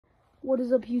What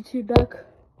is up, YouTube? Back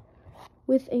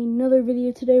with another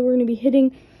video. Today we're going to be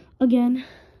hitting again.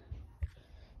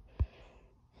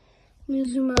 Let me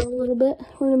zoom out a little bit.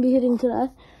 We're going to be hitting today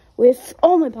with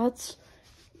all my bats,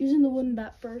 using the wooden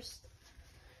bat first.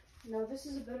 Now this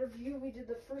is a better view. We did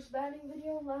the first batting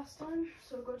video last time,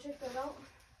 so go check that out.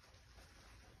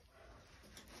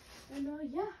 And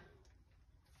yeah,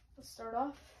 let's start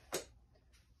off.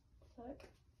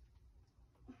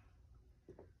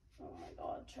 Oh my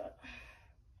god, chat.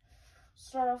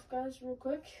 Start off, guys, real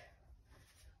quick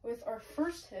with our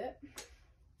first hit.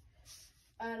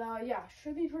 And yeah,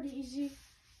 should be pretty easy to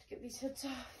get these hits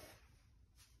off.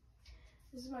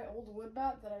 This is my old wood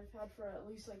bat that I've had for at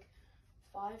least like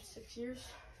 5-6 years.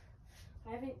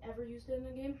 I haven't ever used it in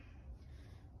a game,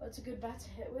 but it's a good bat to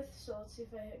hit with, so let's see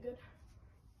if I hit good.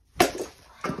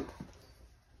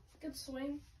 Good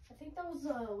swing. I think that was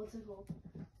what's it called?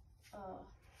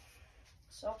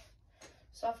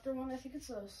 Softer one. I think it's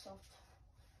a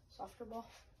softer ball.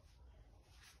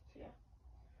 So yeah.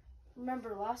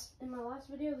 Remember, in my last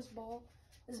video, this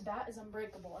bat is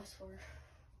unbreakable, I swear.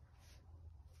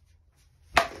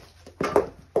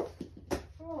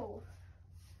 Oh,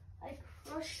 I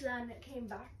crushed that and it came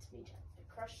back to me. I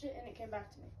crushed it and it came back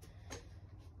to me.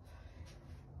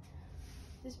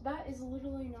 This bat is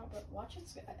literally not, but watch it.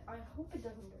 I hope it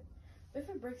doesn't break. But if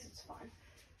it breaks, it's fine.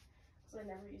 Because I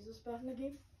never use this bat in the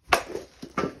game.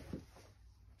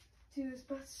 Dude, this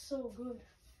bat's so good.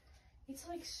 It's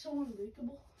like so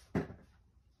unbreakable. I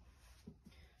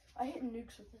hit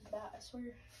nukes with this bat, I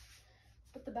swear.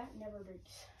 But the bat never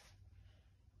breaks.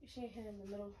 You see it hit in the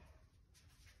middle.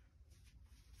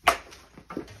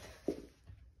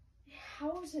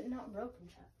 How is it not broken,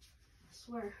 chat? I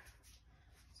swear.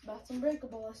 This bat's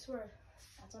unbreakable, I swear. This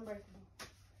bat's unbreakable.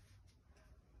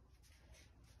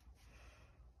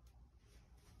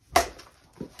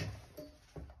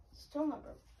 Still not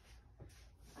broken.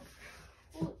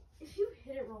 Well, if you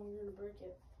hit it wrong, you're gonna break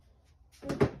it.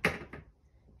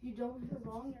 If you don't hit it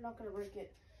wrong, you're not gonna break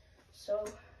it. So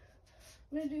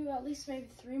I'm gonna do at least maybe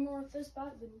 3 more with this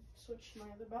bat, then switch to my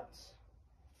other bats.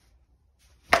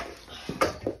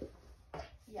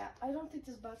 Yeah, I don't think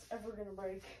this bat's ever gonna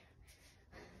break.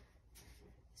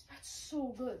 This bat's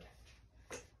so good.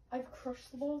 I've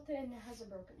crushed the ball with it and it hasn't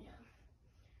broken yet.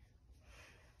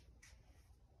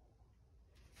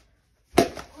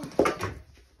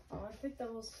 Oh, I think that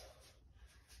was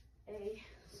a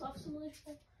soft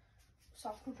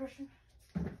compression.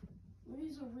 Maybe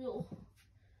it's a real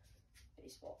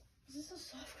baseball. Is this a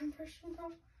soft compression,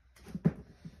 bro?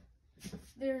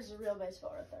 There's a real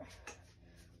baseball right there.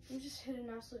 We just hit an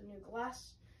absolute nuke.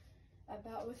 Last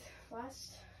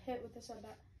hit with this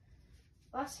bat.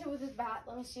 Last hit with this bat.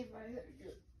 Let me see if I hit it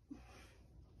good.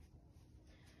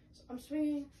 So I'm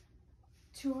swinging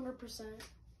 200%,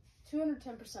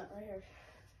 210% right here.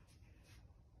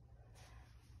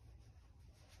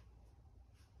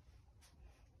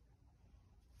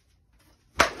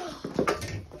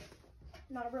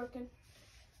 Not broken.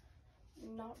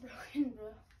 Not broken,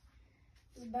 bro.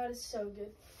 This bat is so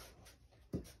good.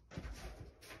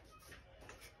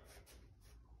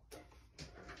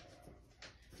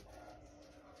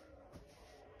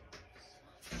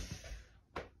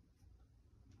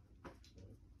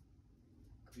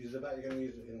 Use the bat you're going to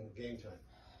use it in game time.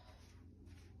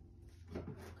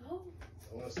 Go.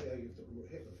 I want to see how you hit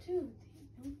with it. Dude.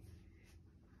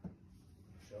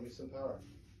 Show me some power.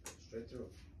 Straight through.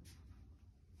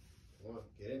 Come on,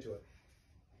 get into it.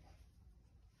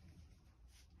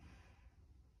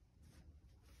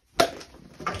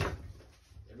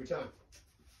 Every time.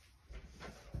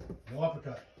 No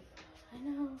uppercut. I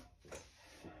know.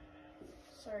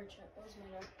 Sorry, chat. That was my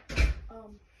guy.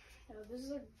 Yeah, this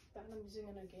is a bat I'm using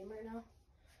in a game right now.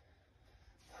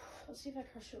 Let's see if I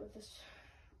crush it with this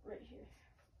right here.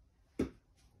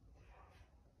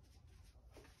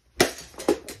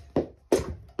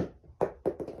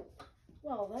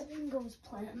 Well, that didn't go as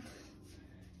planned.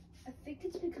 I think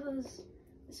it's because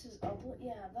this is up.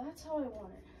 Yeah, that's how I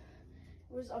want it.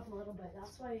 It was up a little bit.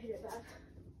 That's why I hit it back.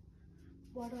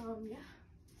 But yeah.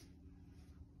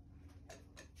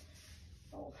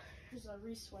 Oh, here's a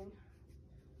re-swing.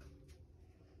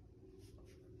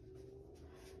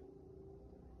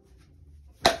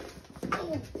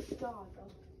 Oh god, bro. I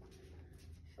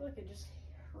feel like I just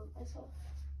hurt myself.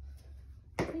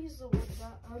 Please the wood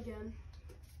bat again.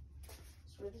 I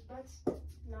swear this bat's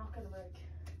not gonna break.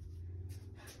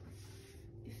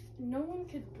 If no one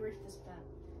could break this bat.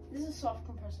 This is a soft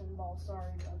compression ball,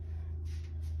 sorry, but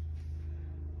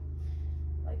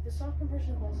like the soft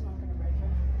compression ball's not gonna break it.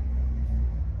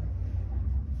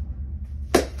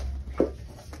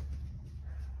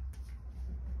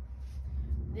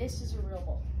 This is a real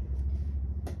ball.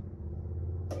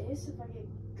 This, if I get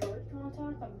good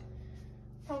contact, I'm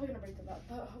probably gonna break the bat,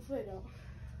 but hopefully I don't.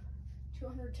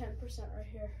 210% right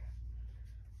here.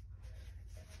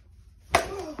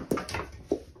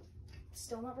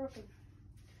 Still not broken.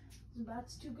 The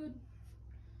bat's too good.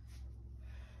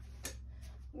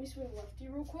 Let me swing lefty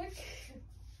real quick.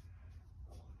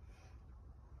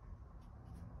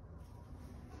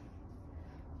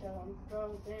 Damn,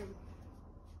 bro, damn.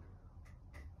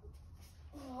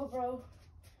 Oh, bro.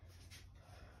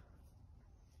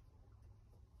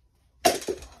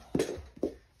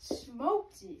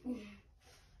 Smoked it.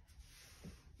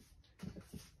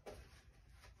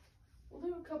 We'll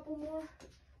do a couple more.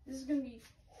 This is gonna be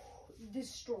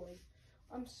destroyed.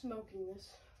 I'm smoking this.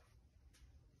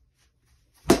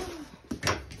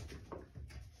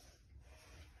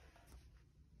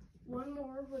 One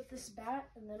more with this bat,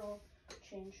 and then I'll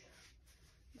change.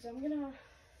 Because I'm gonna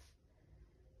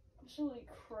absolutely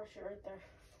crush it right there.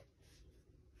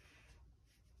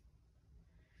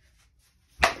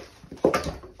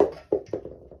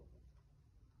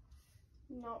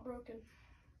 Not broken.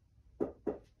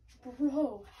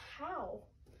 Bro, how?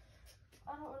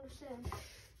 I don't understand.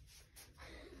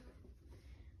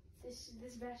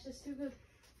 This bat's just too good.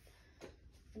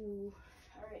 Ooh,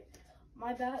 alright.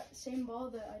 My bat, same ball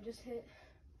that I just hit.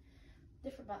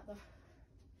 Different bat though.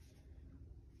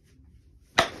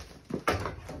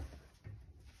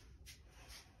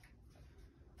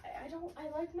 I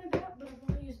like my bat, but I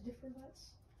want to use different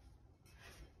bats.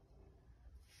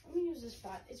 Let me use this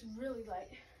bat. It's really light.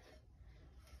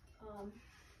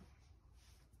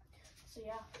 So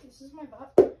yeah, this is my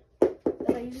bat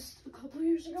that I used a couple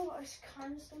years ago. I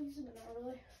kind of still use it, but not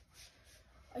really.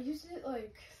 I used it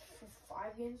like for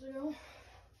 5 games ago.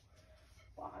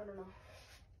 Well, I don't know.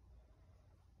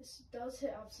 This does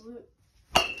hit absolute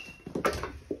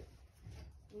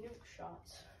nuke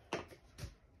shots.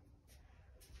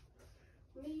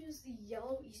 Let me use the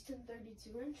yellow Easton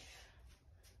 32-inch.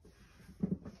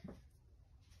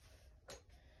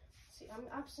 See, I'm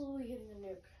absolutely hitting a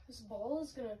nuke. This ball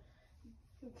is gonna,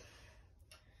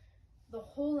 the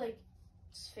whole like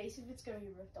face of it's gonna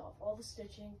be ripped off. All the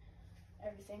stitching,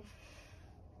 everything.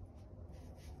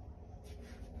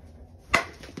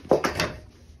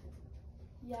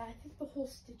 Yeah, I think the whole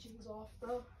stitching's off,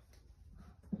 bro.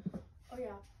 Oh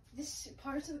yeah, this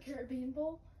Pirates of the Caribbean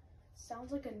ball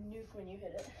sounds like a nuke when you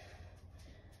hit it.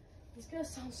 It's gonna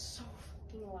sound so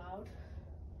fucking loud.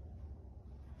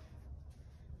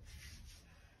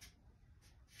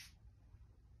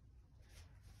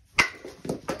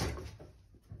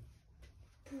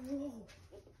 Bro,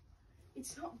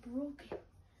 it's not broken.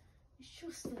 It's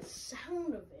just the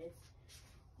sound of it.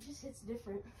 It just hits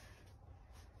different.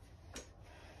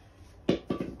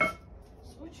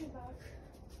 Switching back.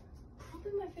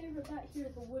 Probably my favorite bat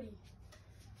here, the Woody.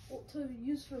 Well, to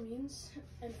use for means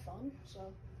and fun,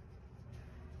 so.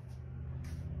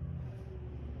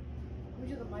 Let me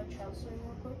do the Mike Trout swing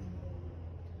real quick.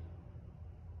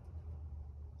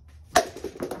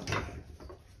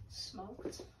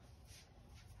 Smoked.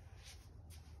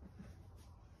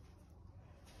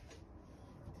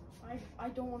 I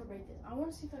don't want to break this. I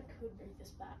want to see if I could break this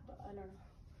bat, but I don't know.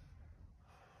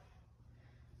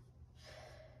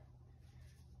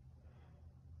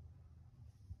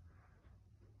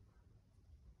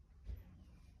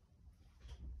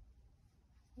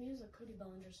 Let me use a Cody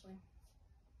Bellinger swing.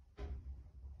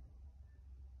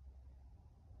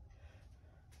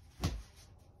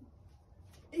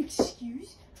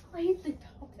 Excuse? I hit the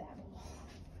top of that ball.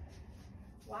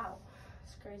 Wow,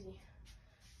 it's crazy.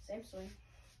 Same swing.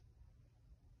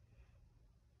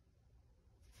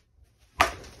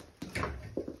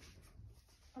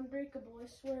 Unbreakable, I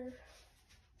swear.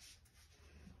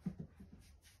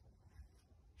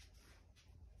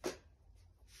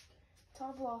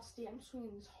 Top velocity, I'm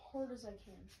swinging as hard as I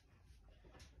can.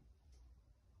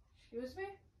 Excuse me?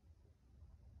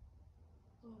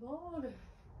 Oh Lord.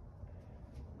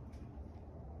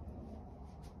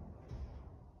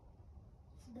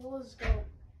 This ball is going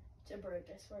to break,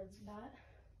 I swear it's bat.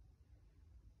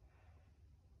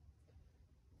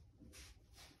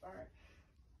 Alright.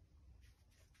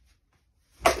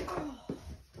 Oh,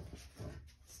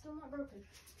 still not broken.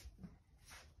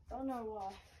 Don't know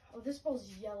why. Oh, this ball's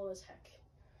yellow as heck.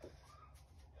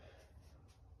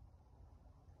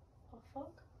 Oh,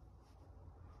 fuck?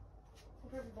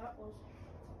 Whatever that was.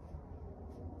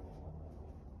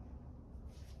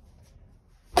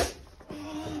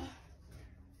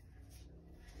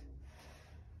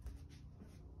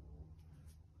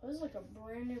 This is like a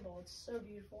brand new ball. It's so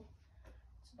beautiful.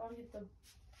 It's about to get the...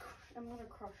 I'm gonna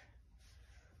crush.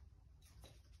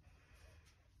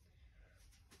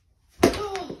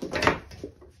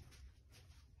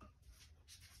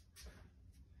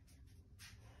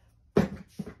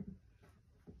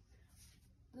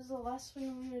 the last thing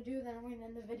I'm going to do, then I'm going to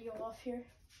end the video off here.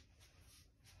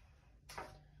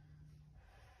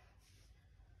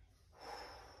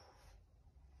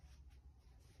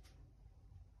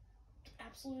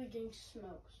 Absolutely getting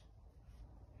smoked.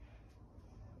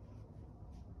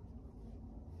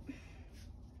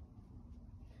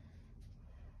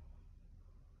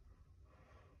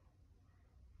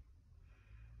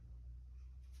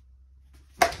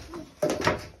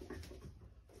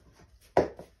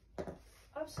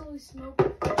 Absolutely smoked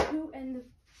to end the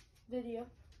video.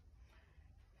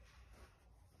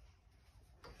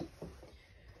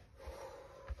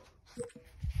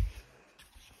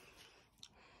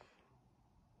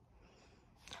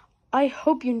 I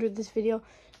hope you enjoyed this video.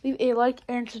 Leave a like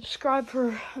and subscribe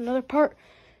for another part.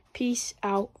 Peace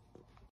out.